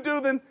will you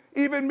do than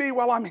even me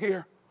while I'm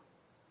here.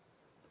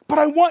 But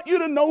I want you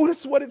to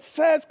notice what it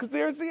says, because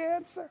there's the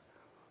answer.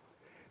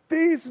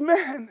 These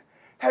men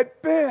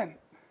had been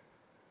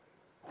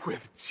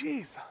with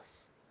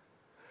Jesus.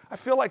 I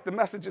feel like the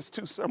message is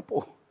too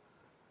simple.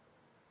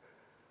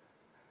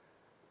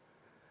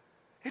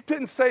 It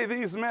didn't say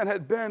these men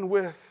had been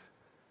with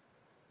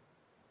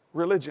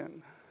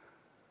religion.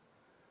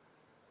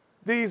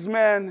 These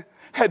men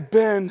had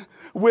been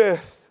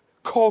with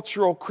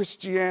cultural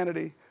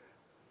Christianity.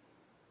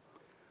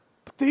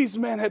 But these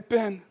men had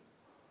been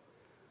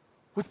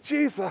with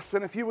Jesus.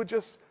 And if you would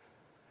just,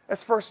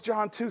 as 1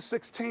 John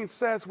 2:16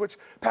 says, which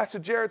Pastor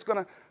Jared's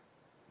going to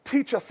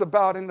teach us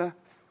about in the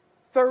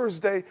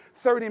Thursday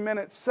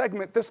 30-minute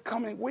segment this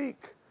coming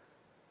week,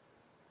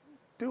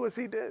 do as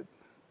he did.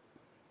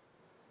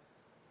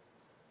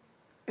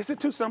 Is it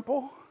too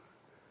simple?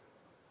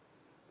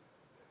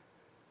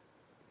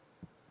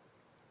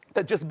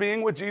 That just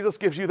being with Jesus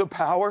gives you the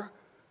power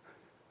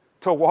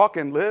to walk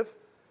and live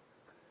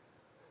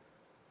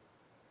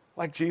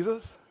like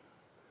Jesus?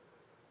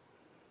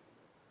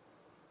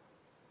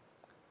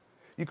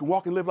 You can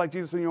walk and live like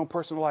Jesus in your own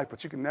personal life,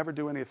 but you can never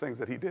do any of the things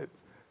that he did.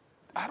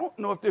 I don't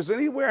know if there's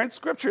anywhere in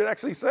Scripture that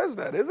actually says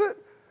that, is it?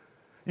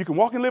 You can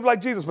walk and live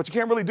like Jesus, but you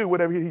can't really do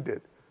whatever he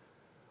did.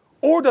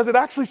 Or does it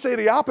actually say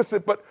the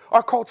opposite, but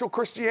our cultural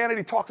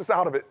Christianity talks us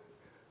out of it?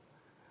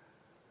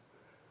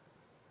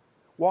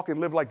 Walk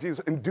and live like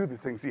Jesus and do the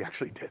things he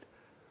actually did.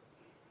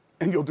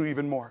 And you'll do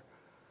even more.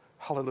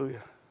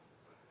 Hallelujah.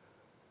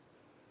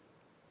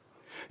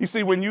 You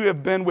see, when you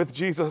have been with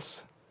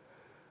Jesus,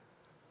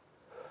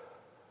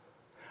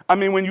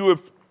 when you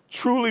have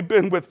truly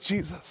been with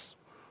Jesus,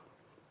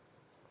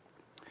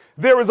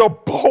 there is a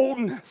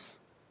boldness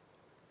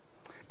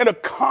and a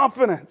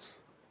confidence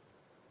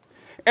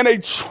and a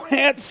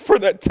transfer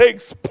that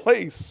takes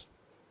place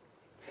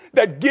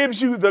that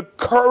gives you the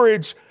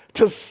courage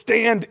to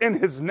stand in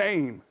his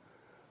name.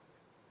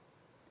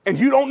 And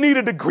you don't need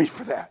a degree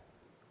for that.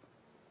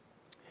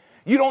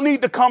 You don't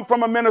need to come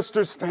from a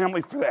minister's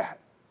family for that.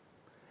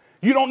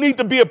 You don't need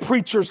to be a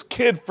preacher's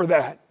kid for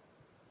that.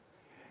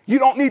 You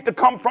don't need to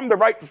come from the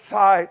right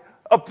side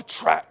of the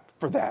track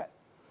for that.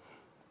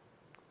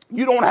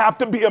 You don't have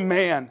to be a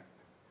man.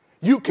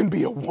 You can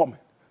be a woman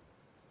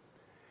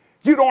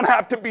You don't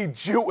have to be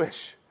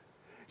Jewish.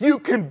 You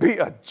can be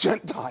a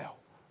Gentile.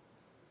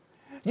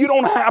 You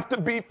don't have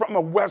to be from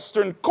a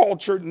Western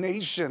cultured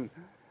nation.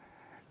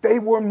 They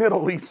were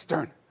Middle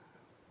Eastern.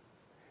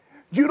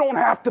 You don't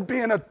have to be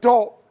an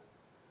adult.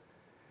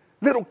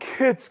 Little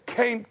kids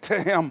came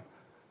to him.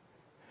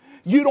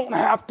 You don't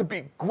have to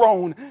be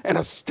grown and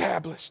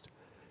established.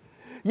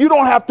 You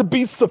don't have to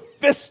be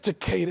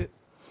sophisticated.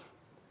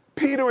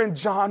 Peter and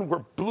John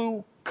were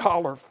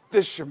blue-collar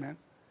fishermen.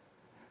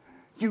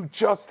 You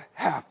just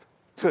have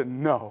to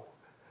know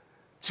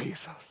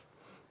Jesus.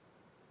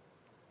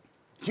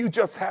 You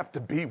just have to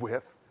be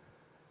with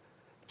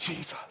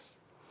Jesus.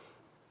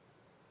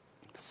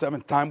 The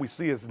seventh time we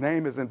see his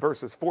name is in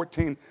verses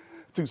 14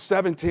 through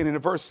 17. And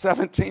in verse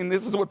 17,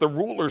 this is what the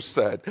rulers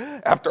said.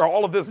 After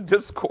all of this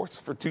discourse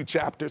for 2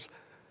 chapters,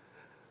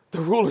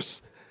 the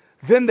rulers,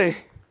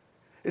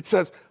 it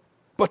says,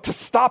 but to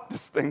stop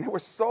this thing, they were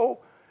so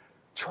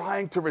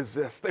trying to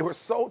resist. They were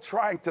so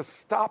trying to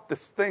stop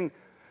this thing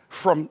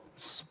from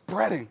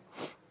spreading.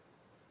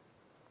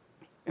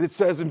 And it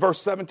says in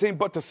verse 17,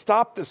 but to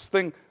stop this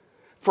thing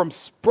from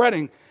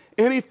spreading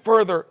any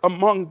further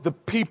among the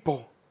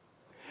people,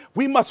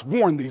 we must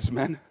warn these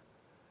men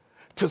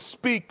to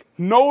speak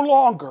no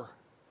longer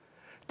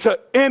to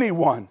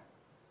anyone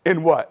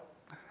in what?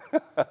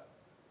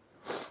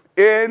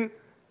 In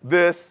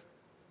this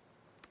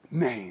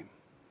name.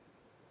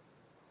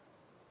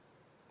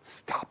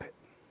 Stop it.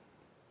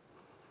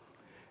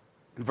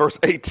 In verse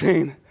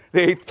 18, the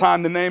 8th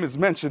time the name is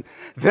mentioned,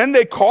 then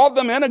they called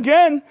them in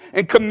again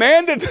and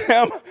commanded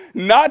them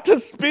not to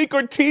speak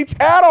or teach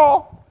at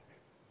all.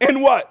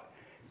 In what?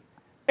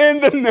 In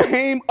the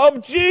name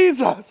of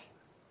Jesus.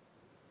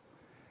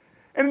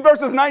 In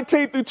verses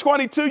 19 through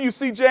 22, you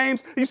see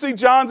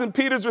John's and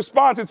Peter's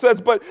response. It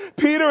says, but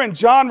Peter and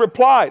John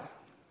replied,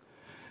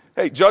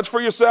 hey, judge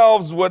for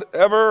yourselves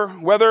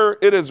whether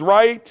it is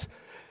right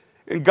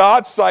in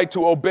God's sight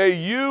to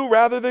obey you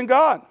rather than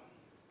God.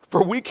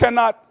 For we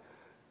cannot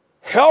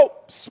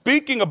help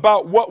speaking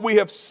about what we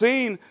have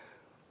seen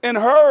and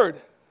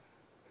heard.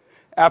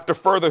 After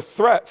further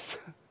threats,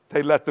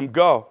 they let them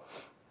go.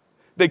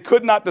 They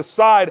could not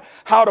decide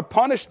how to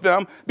punish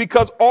them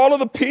because all of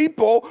the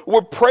people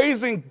were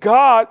praising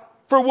God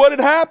for what had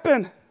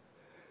happened.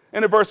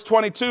 And in verse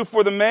 22,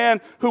 for the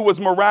man who was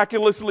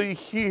miraculously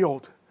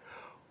healed,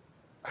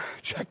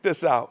 check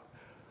this out,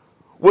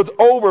 was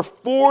over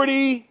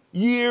 40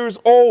 years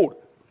old.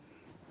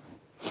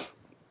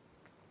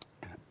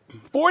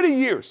 40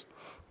 years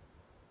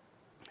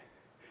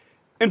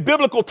in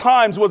biblical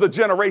times was a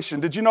generation.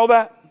 Did you know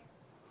that?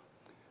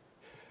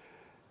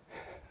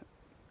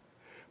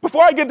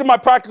 Before I get to my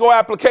practical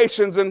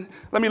applications, and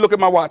let me look at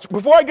my watch.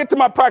 Before I get to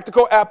my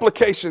practical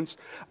applications,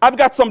 I've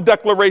got some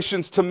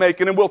declarations to make,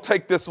 and then we'll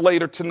take this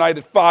later tonight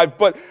at 5.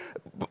 But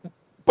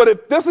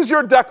if this is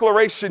your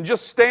declaration,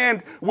 just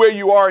stand where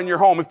you are in your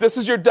home. If this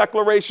is your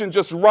declaration,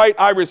 just write,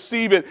 I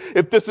receive it,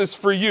 if this is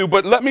for you.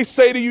 But let me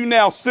say to you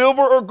now,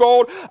 silver or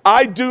gold,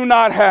 I do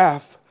not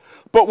have.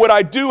 But what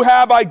I do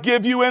have, I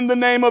give you in the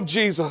name of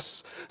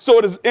Jesus. So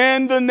it is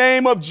in the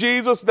name of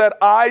Jesus that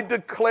I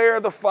declare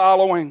the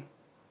following.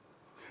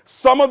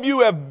 Some of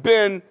you have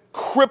been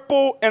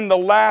crippled in the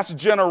last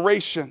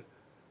generation,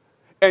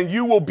 and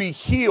you will be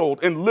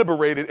healed and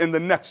liberated in the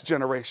next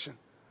generation.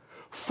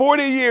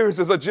 40 years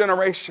is a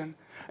generation,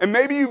 and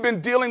maybe you've been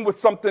dealing with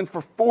something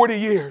for 40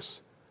 years.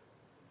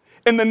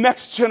 In the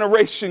next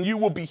generation, you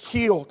will be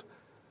healed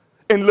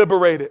and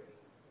liberated.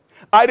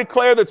 I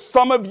declare that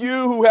some of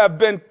you who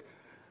have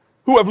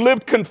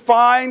lived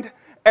confined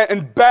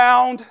and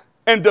bound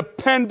and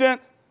dependent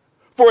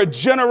for a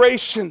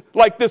generation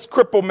like this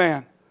crippled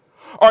man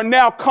are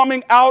now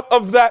coming out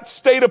of that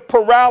state of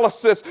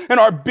paralysis and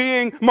are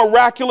being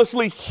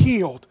miraculously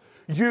healed.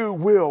 You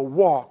will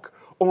walk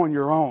on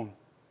your own.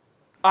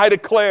 I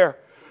declare,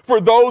 for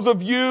those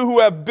of you who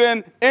have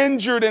been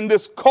injured in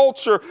this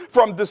culture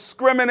from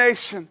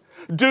discrimination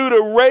due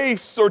to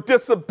race or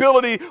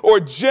disability or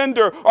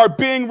gender, are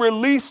being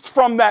released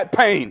from that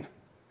pain.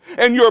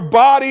 And your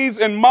bodies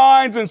and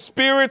minds and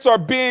spirits are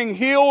being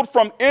healed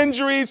from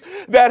injuries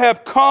that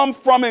have come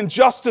from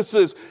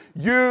injustices.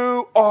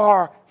 You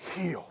are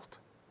healed.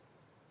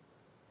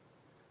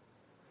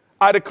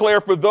 I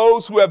declare for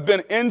those who have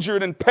been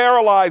injured and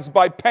paralyzed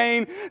by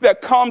pain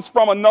that comes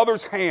from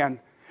another's hand,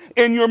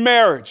 in your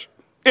marriage,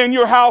 in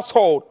your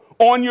household,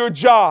 on your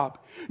job,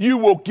 you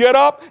will get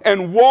up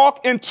and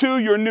walk into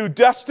your new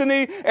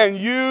destiny, and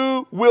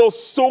you will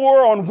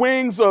soar on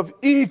wings of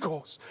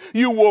eagles.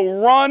 You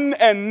will run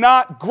and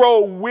not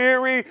grow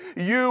weary.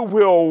 You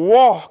will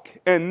walk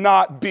and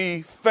not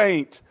be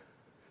faint.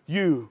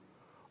 You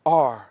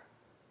are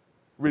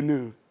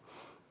renewed.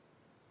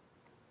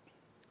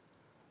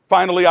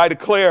 Finally, I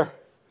declare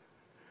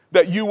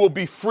that you will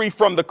be free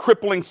from the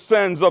crippling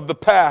sins of the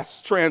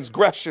past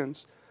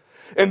transgressions,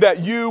 and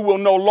that you will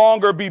no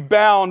longer be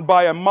bound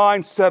by a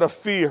mindset of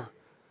fear.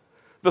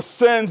 The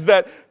sins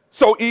that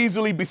so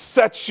easily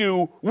beset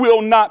you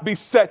will not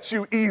beset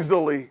you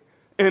easily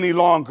any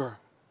longer.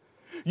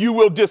 You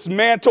will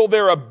dismantle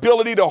their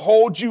ability to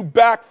hold you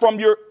back from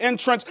your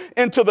entrance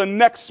into the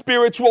next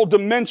spiritual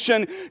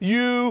dimension.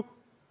 You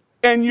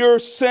and your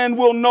sin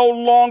will no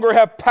longer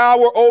have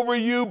power over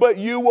you, but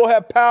you will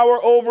have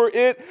power over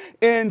it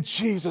in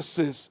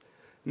Jesus'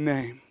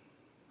 name.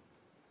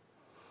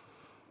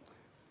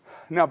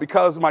 Now,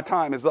 because my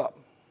time is up,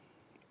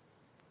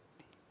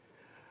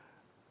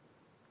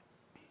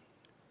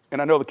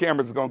 and I know the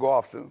cameras are going to go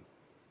off soon,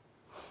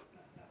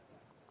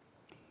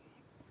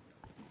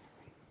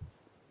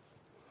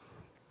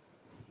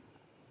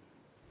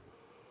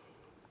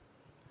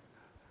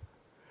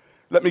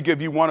 let me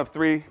give you one of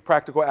three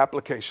practical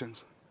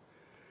applications.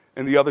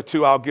 And the other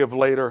two I'll give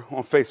later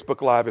on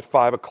Facebook Live at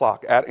 5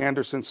 o'clock, at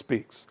Anderson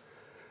Speaks.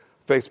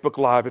 Facebook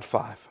Live at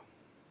 5.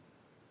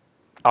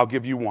 I'll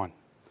give you one.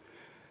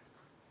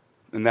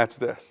 And that's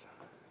this.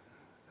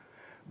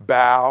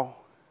 Bow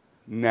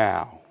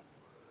now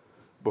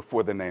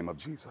before the name of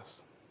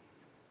Jesus.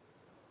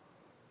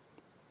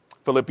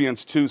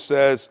 Philippians 2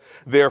 says,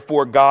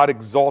 therefore God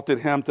exalted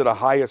him to the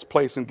highest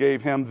place and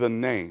gave him the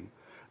name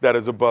that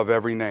is above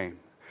every name.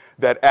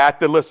 That at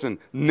the,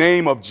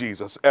 name of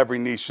Jesus, every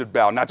knee should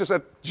bow. Not just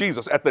at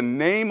Jesus, at the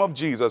name of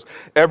Jesus,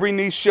 every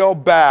knee shall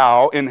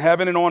bow in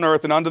heaven and on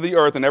earth and under the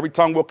earth, and every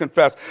tongue will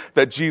confess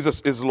that Jesus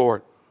is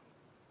Lord.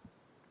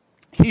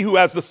 He who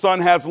has the Son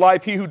has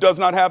life. He who does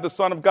not have the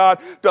Son of God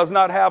does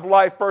not have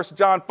life. 1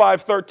 John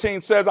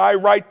 5:13 says, I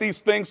write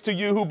these things to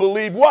you who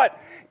believe what?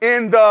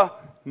 In the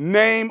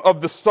name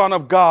of the Son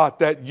of God,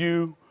 that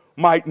you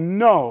might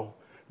know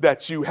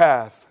that you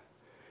have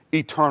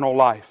eternal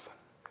life.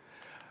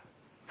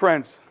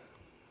 Friends,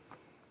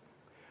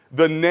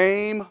 the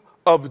name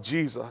of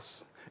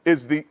Jesus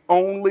is the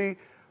only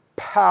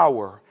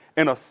power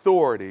and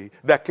authority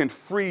that can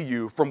free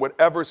you from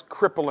whatever's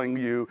crippling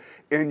you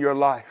in your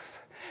life.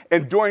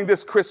 And during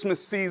this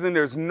Christmas season,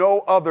 there's no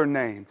other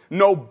name,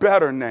 no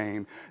better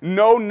name,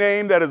 no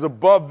name that is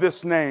above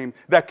this name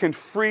that can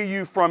free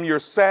you from your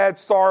sad,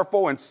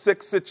 sorrowful, and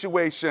sick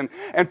situation.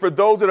 And for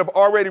those that have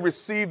already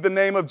received the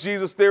name of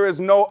Jesus, there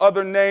is no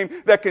other name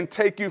that can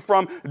take you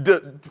from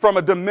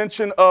a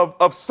dimension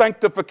of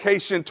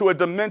sanctification to a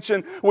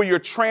dimension where you're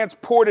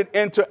transported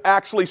into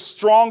actually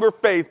stronger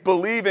faith,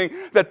 believing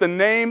that the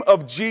name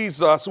of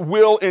Jesus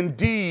will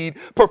indeed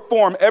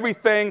perform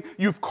everything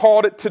you've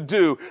called it to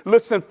do.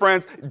 Listen,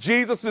 friends,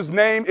 Jesus'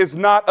 name is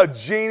not a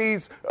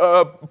genie's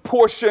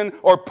portion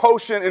or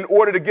potion in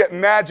order to get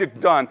magic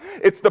done.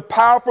 It's the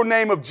powerful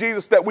name of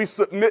Jesus that we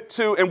submit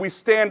to and we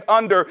stand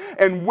under.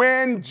 And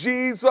when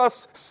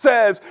Jesus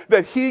says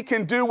that he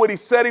can do what he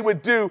said he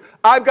would do,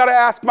 I've got to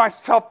ask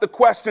myself the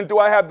question, do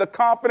I have the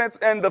confidence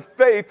and the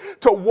faith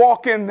to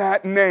walk in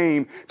that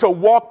name, to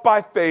walk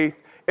by faith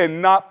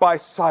and not by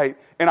sight?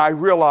 And I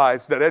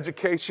realize that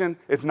education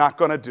is not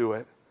going to do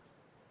it,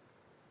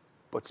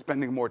 but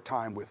spending more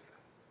time with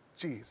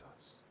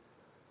Jesus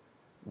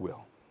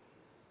will.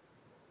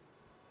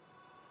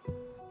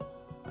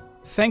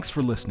 Thanks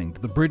for listening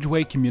to the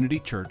Bridgeway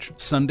Community Church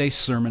Sunday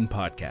Sermon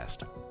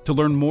Podcast. To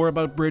learn more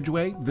about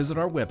Bridgeway, visit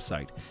our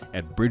website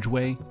at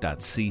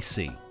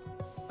bridgeway.cc.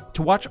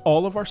 To watch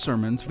all of our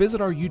sermons, visit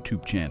our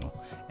YouTube channel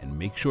and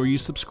make sure you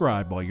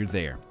subscribe while you're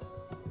there.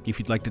 If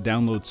you'd like to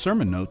download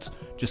sermon notes,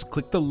 just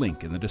click the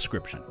link in the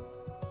description.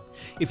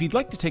 If you'd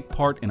like to take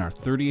part in our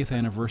 30th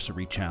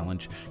anniversary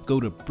challenge, go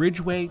to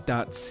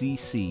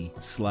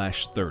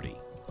bridgeway.cc/30.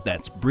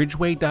 That's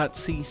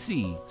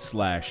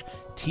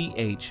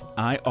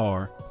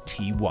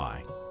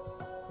bridgeway.cc/THIRTY.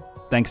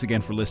 Thanks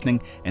again for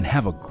listening and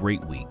have a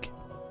great week.